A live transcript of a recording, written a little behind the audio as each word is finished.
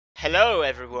Hello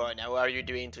everyone, how are you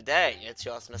doing today? It's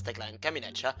your MysticLaian coming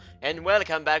at ya, and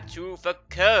welcome back to the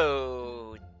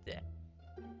code.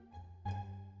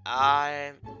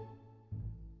 I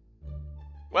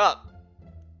well,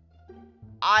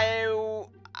 I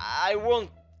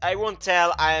won't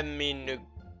tell I'm in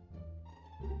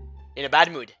a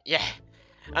bad mood. Yeah,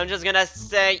 I'm just gonna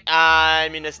say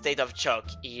I'm in a state of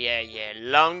shock. Yeah,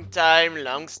 long time,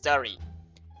 long story.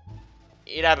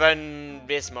 It happened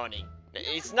this morning.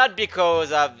 It's not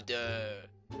because of the...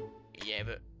 Yeah,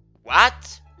 but...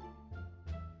 What?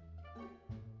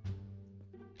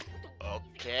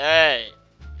 Okay.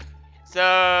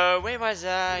 So, where was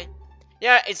I?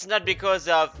 Yeah, it's not because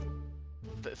of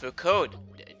the code,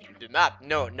 the map.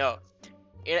 No.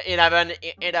 It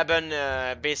happened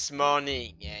this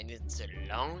morning, and it's a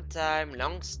long time,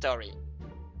 long story.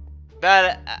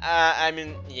 But I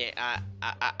mean, yeah,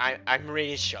 I'm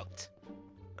really shocked.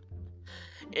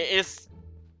 It's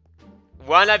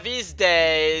one of these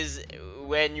days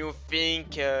when you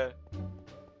think,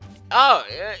 oh,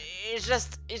 it's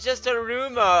just a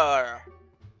rumor.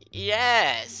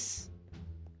 Yes,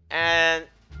 and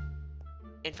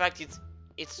in fact,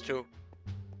 it's true.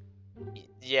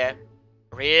 Yeah,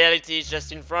 reality is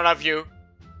just in front of you,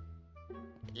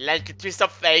 like a twist of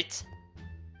fate.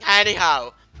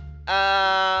 Anyhow,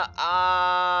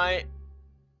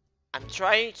 I'm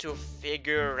trying to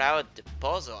figure out the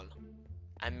puzzle.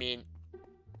 I mean,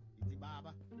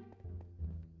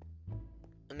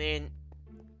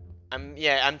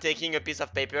 I'm taking a piece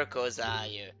of paper because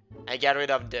I got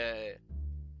rid of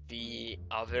the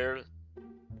other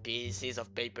pieces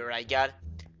of paper I got.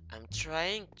 I'm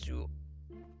trying to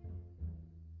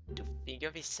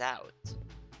figure this out.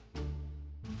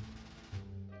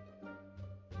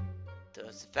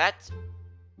 Does that?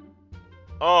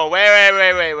 Oh, wait!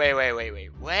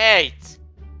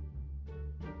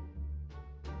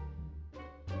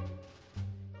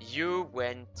 You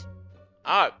went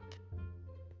up.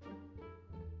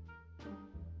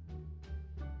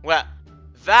 Well,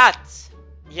 that.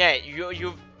 Yeah,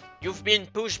 you've been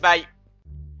pushed by.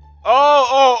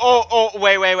 Oh!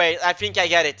 Wait! I think I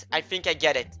get it.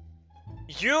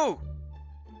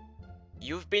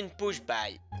 You've been pushed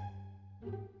by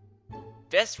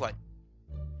this one.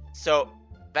 So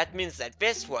that means that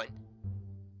this one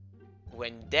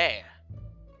went there.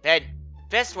 Then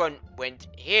this one went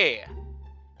here.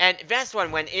 And this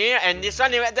one went here, and this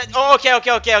one went. Oh, okay.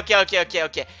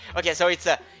 Okay, so it's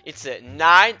a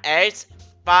 9, 8,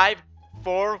 5,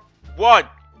 4, 1.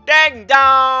 Ding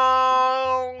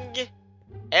dong!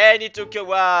 And it took a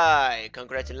while.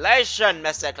 Congratulations,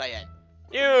 MysticLaian.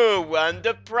 You won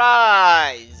the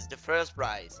prize, the first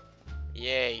prize.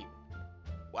 Yay!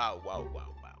 Wow.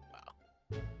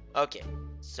 Okay,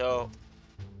 so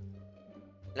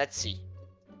let's see.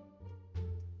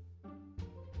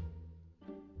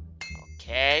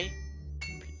 Okay,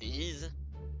 please.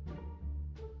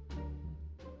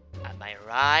 Am I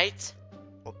right?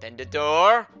 Open the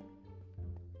door.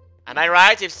 Am I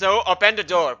right? If so, open the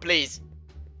door, please.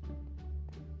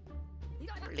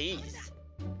 Please.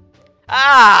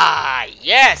 Ah,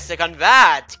 yes, second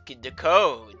that. The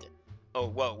code. Oh,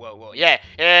 whoa. Yeah.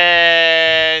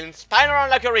 And spin around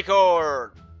like a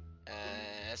record.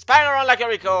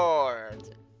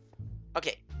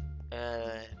 Okay.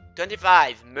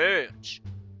 25, merge.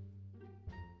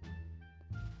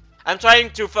 I'm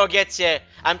trying to forget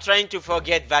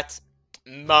that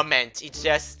moment. It's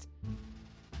just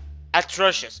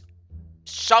atrocious.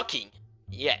 Shocking.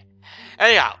 Yeah.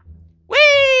 Anyhow.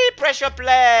 Whee! Pressure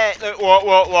play!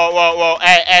 Whoa.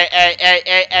 Hey.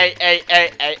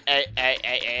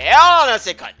 Hold on a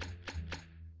second.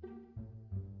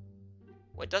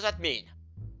 What does that mean?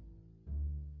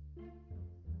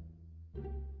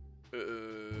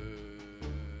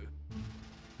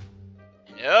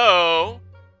 Hello?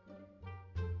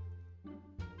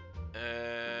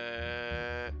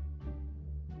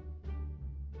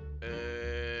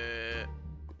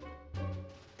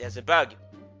 There's a bug.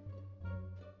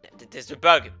 There's a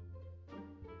bug.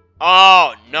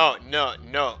 Oh, no.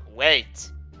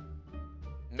 Wait.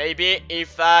 Maybe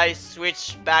if I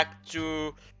switch back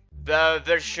to the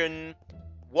version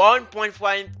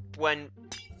 1.1.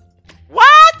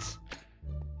 What?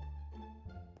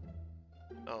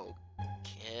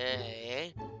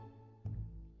 Okay.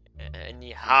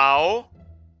 Anyhow.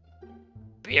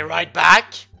 Be right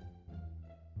back.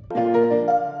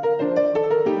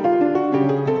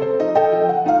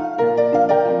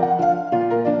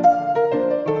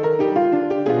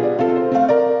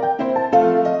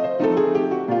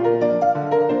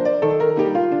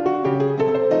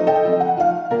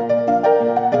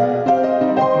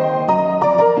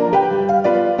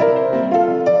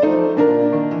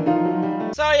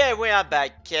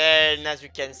 back, and as you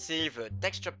can see, the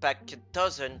texture pack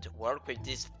doesn't work with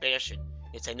this version.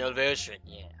 It's an old version,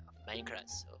 yeah, of Minecraft,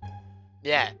 so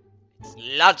yeah, it's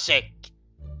logic.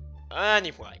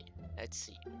 Anyway, let's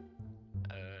see.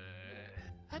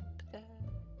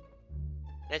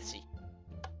 Let's see.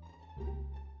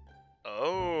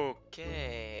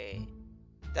 Okay,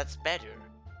 that's better.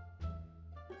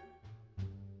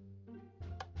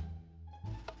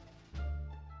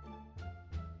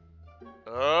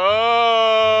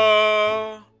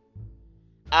 Oh,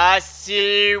 I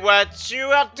see what you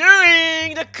are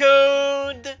doing, the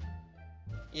code.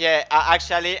 Yeah,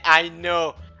 actually, I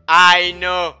know.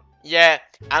 Yeah,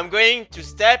 I'm going to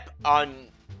step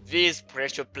on these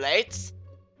pressure plates,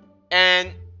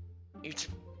 and it.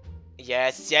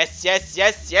 Yes.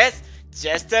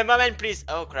 Just a moment, please.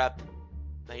 Oh crap,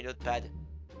 my notepad.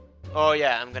 Oh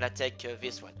yeah, I'm gonna take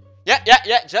this one. Yeah.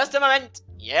 Just a moment.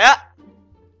 Yeah.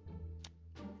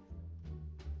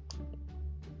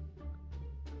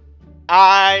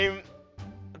 I'm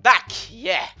back.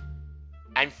 Yeah.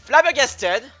 I'm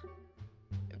flabbergasted.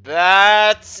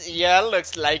 But yeah,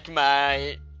 looks like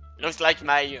my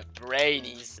brain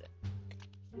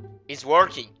is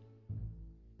working.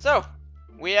 So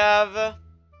we have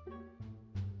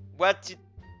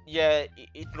yeah,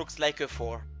 it looks like a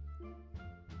 4.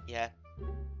 Yeah,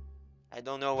 I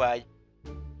don't know why.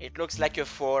 It looks like a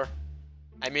 4.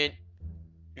 I mean,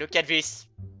 look at this.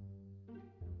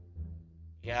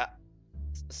 Yeah,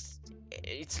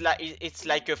 it's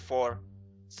like a 4.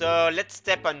 So let's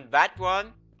step on that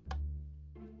one.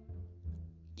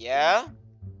 Yeah,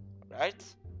 right.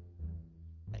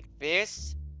 Like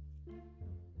this.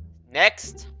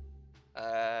 Next.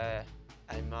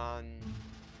 I'm on.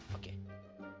 Okay.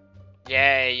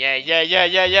 Yeah.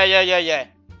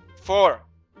 4.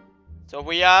 So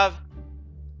we have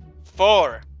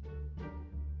 4.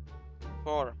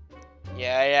 4.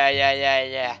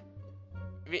 Yeah.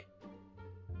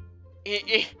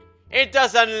 It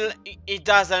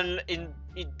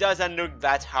doesn't look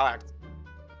that hard.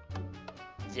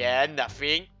 Yeah,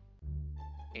 nothing.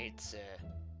 It's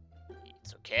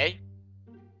okay.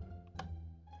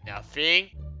 Nothing.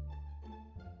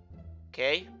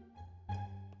 Okay.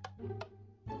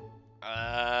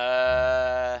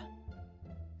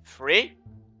 3.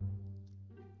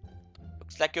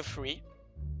 Looks like a 3.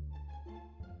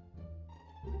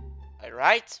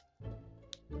 Alright.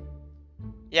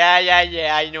 Yeah.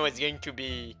 I know it's going to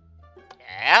be.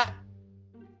 Yeah.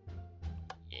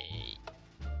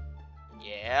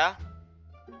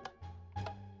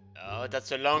 Oh,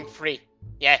 that's a long 3.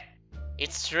 Yeah.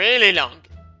 It's really long.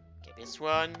 Okay, this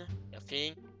one.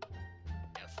 Nothing.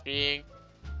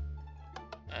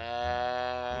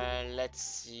 Let's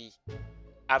see.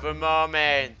 Have a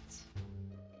moment.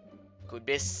 Could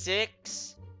be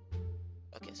 6.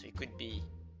 Okay, so it could be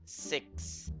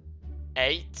 6,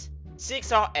 8.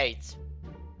 6 or 8.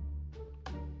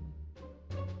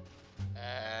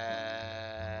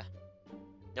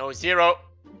 No, 0.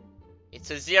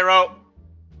 It's a 0.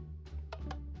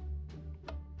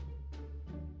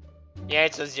 Yeah,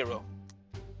 it's a 0.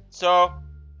 So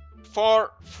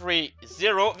 4, 3,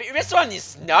 0. This one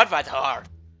is not that hard.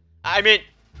 I mean,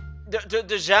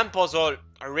 the jam puzzle,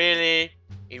 really,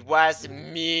 it was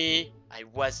me. I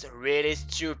was really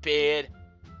stupid.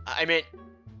 I mean,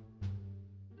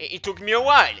 it took me a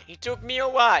while. It took me a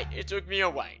while.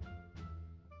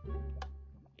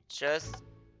 It's just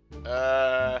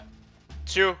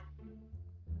 2.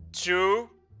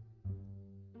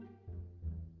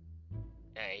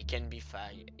 It can be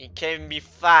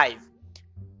 5.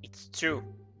 It's 2.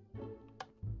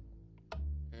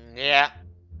 Yeah.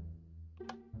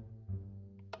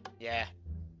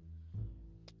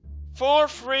 4,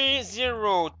 3,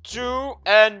 0, 2,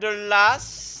 and the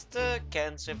last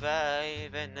can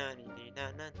survive.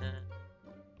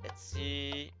 Let's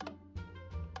see.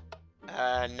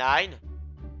 9,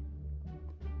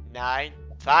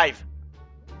 5.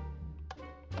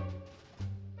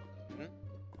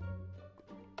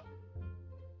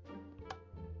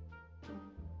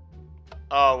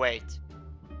 Oh wait.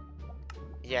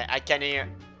 Yeah, I can hear.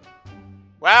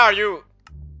 Where are you?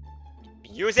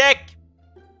 Music!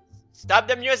 Stop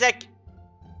the music!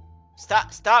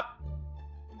 Stop!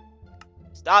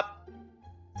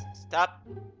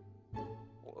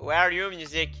 Where are you,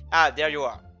 music? Ah, there you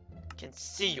are. I can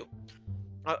see you.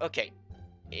 Oh, okay.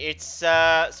 It's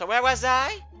so where was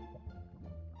I?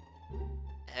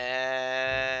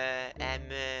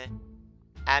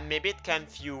 I'm a bit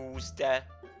confused.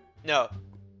 No.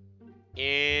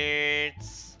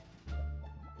 It's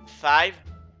 5,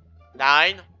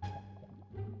 9.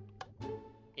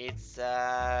 It's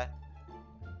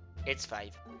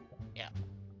 5. Yeah,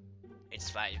 it's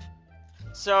 5.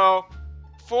 So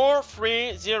 4,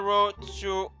 3, 0,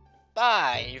 2,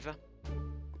 5.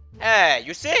 Hey,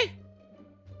 you see?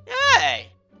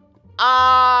 Hey,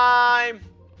 I'm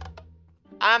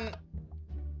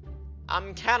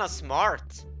kind of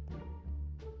smart.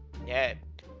 Yeah,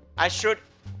 I should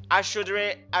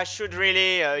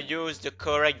really use the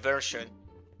correct version.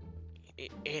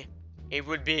 It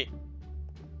would be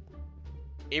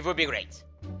great.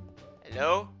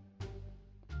 Hello?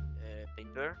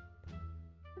 Paper.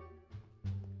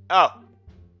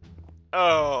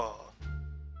 Oh.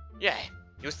 Yeah,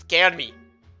 you scared me.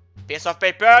 Piece of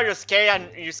paper, you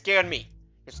scared me.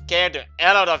 You scared the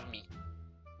hell out of me.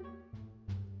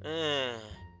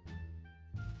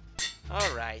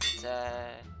 Alright,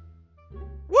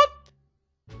 whoop!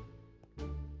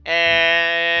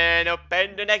 And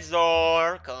open the next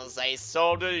door, cause I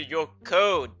sold your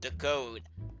code, the code.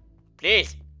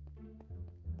 Please.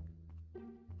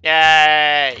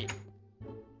 Yay!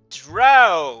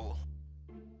 Trou!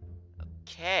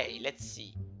 Okay, let's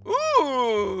see.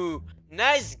 Ooh!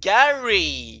 Nice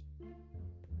Gary!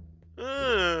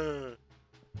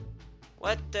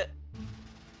 What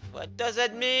does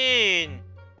that mean?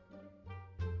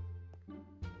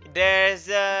 There's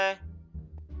a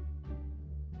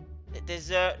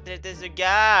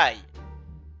guy.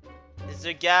 There's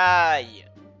a guy.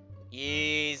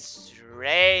 He's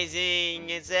raising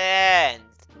his hand.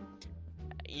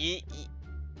 He's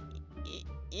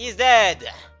dead.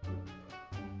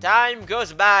 Time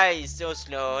goes by so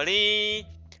slowly.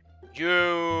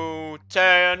 You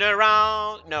turn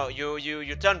around. No,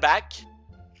 you turn back.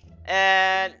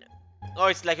 And oh,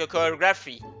 it's like a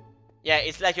choreography. Yeah,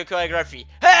 it's like a choreography.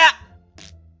 Ha!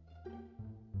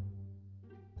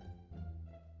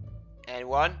 And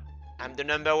 1. I'm the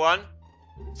number 1.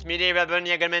 Smitty Rabban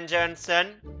Yagelman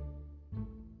Johnson.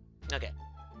 Okay.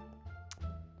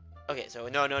 Okay, so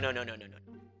no.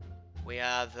 We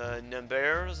have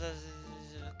numbers.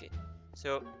 Okay.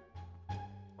 So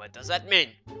what does that mean?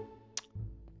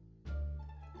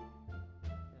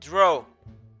 Draw.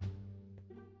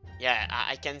 Yeah,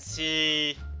 I can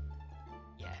see.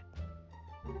 Yeah.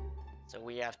 So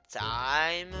we have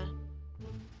time.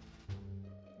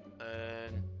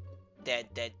 Dead.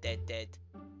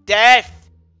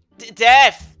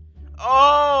 Death!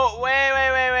 Oh, wait.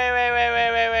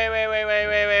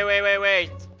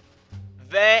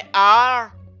 They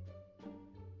are.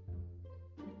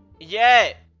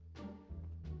 Yeah.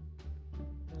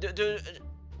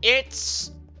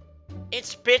 It's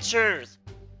pictures.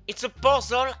 It's a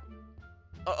puzzle.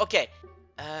 Oh, okay.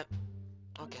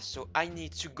 Okay, so I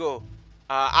need to go.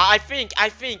 I think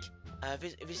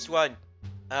this one.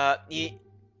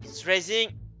 It's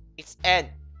raising its hand.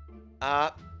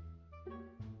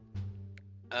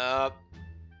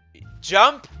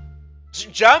 Jump.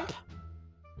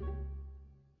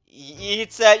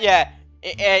 It's yeah.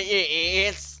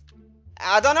 It's.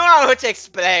 I don't know how to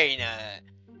explain.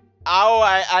 How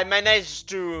I managed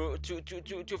to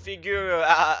figure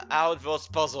out those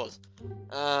puzzles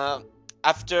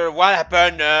after what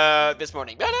happened this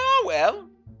morning. But oh well.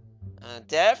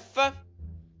 Death,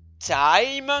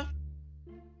 time.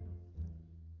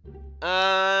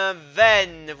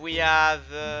 Then we have.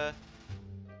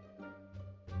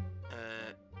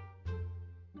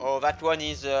 Oh, that one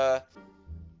is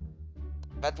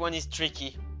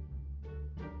tricky.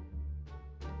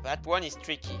 That one is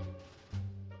tricky.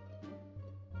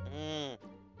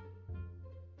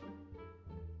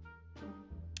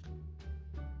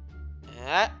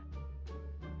 That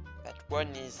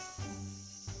one is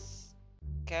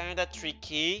kinda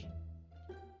tricky.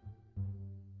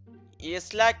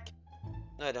 It's like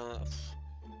I don't know.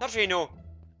 Not really know.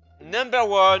 Number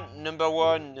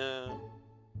one.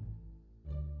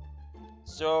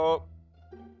 So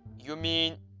you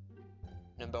mean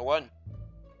number 1?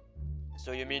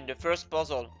 So you mean the first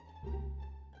puzzle?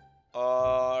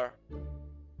 Or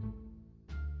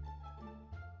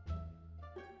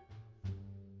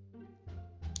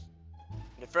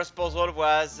the first puzzle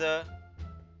was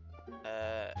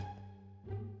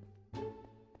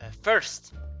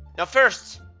first. No,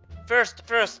 first.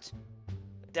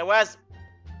 There was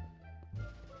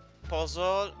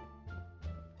puzzle.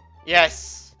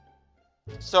 Yes.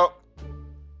 So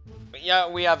yeah,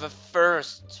 we have a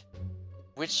first,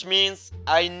 which means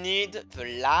I need the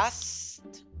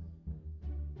last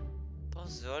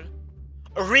puzzle.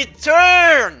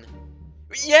 Return!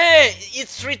 Yeah,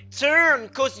 it's return,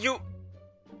 cause you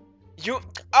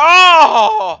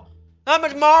oh, I'm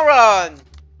a moron.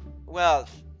 Well,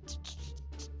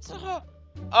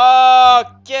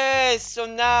 okay, so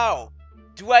now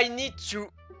do I need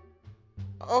to?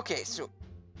 Okay, so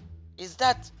Is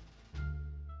that...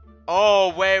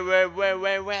 Oh, wait.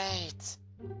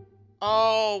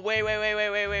 Oh,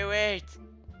 wait.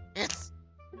 It's...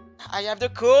 I have the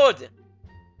code.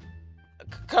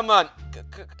 Come on.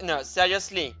 No,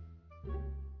 seriously.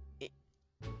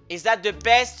 Is that the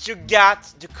best you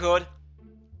got, the code?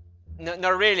 No,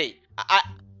 not really.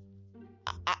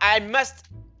 I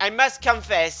must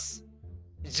confess,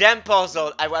 Gem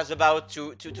Puzzle, I was about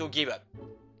to give up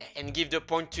and give the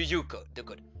point to you, the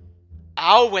code.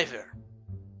 However,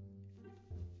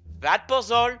 that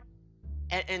puzzle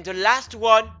and the last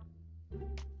one,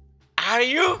 are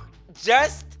you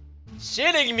just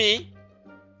shitting me?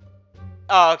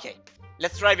 Oh, okay.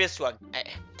 Let's try this one.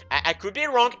 I could be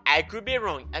wrong. I could be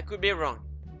wrong.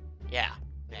 Yeah,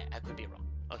 I could be wrong.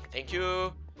 Okay, thank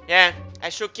you. Yeah, I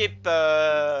should keep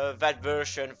that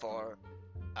version for.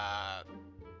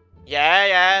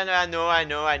 Yeah, I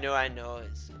know.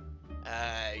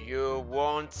 You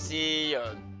won't see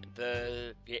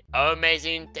the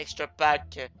amazing texture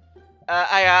pack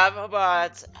I have,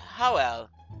 but how well.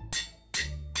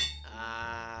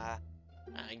 I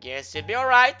guess it'll be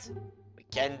alright. We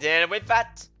can deal with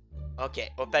that. Okay,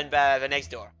 open the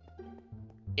next door.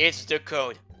 It's the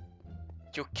code.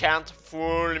 You can't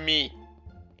fool me.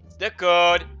 It's the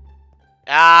code.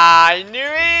 I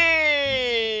knew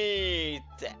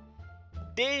it!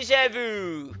 Deja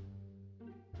vu.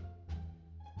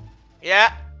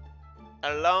 Yeah.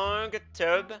 A long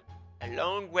tube. A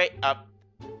long way up.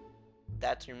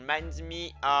 That reminds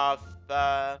me of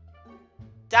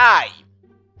time.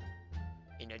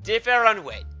 In a different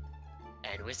way.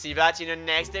 And we'll see that in the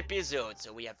next episode.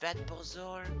 So we have that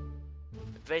puzzle.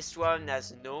 This one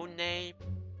has no name.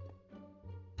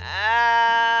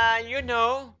 You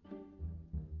know.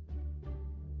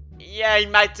 Yeah, it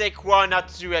might take 1 or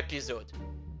 2 episodes.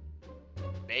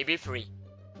 Maybe 3.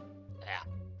 Yeah.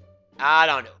 I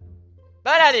don't know.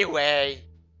 But anyway,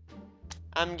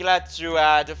 I'm glad to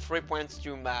add 3 points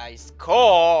to my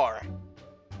score.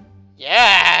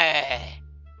 Yeah.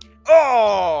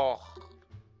 Oh.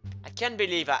 I can't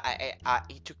believe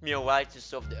it took me a while to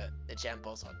solve the gem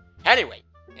puzzle. Anyway,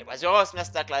 it was your host,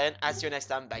 MysticLaian. I'll see you next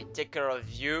time. Bye. Take care of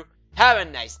you. Have a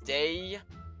nice day.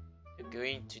 You're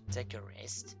going to take a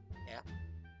rest. Yeah.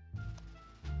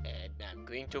 And I'm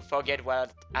going to forget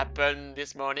what happened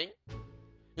this morning.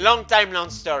 Long time, long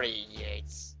story.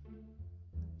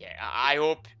 Yeah, I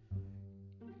hope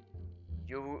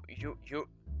you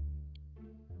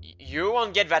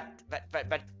won't get that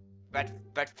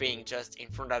thing just in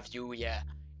front of you. Yeah,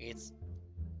 it's...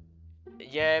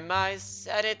 Yeah, my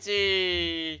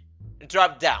sanity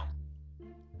dropped down.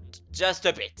 Just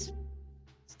a bit.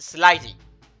 Slightly.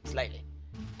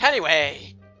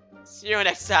 Anyway, see you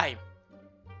next time.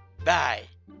 Bye.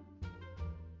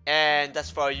 And that's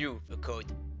for you, the code.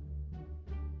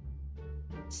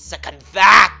 Second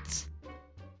that!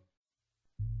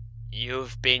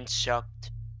 You've been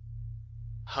shocked.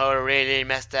 Oh really,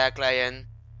 MysticLaian?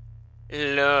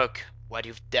 Look what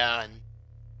you've done.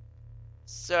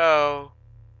 So,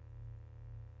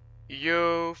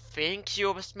 you think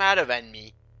you're smarter than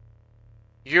me?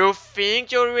 You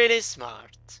think you're really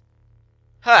smart?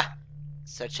 Huh,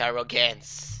 such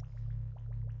arrogance.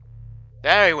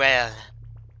 Very well.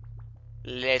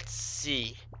 Let's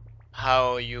see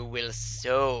how you will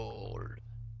solve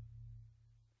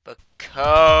the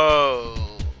code.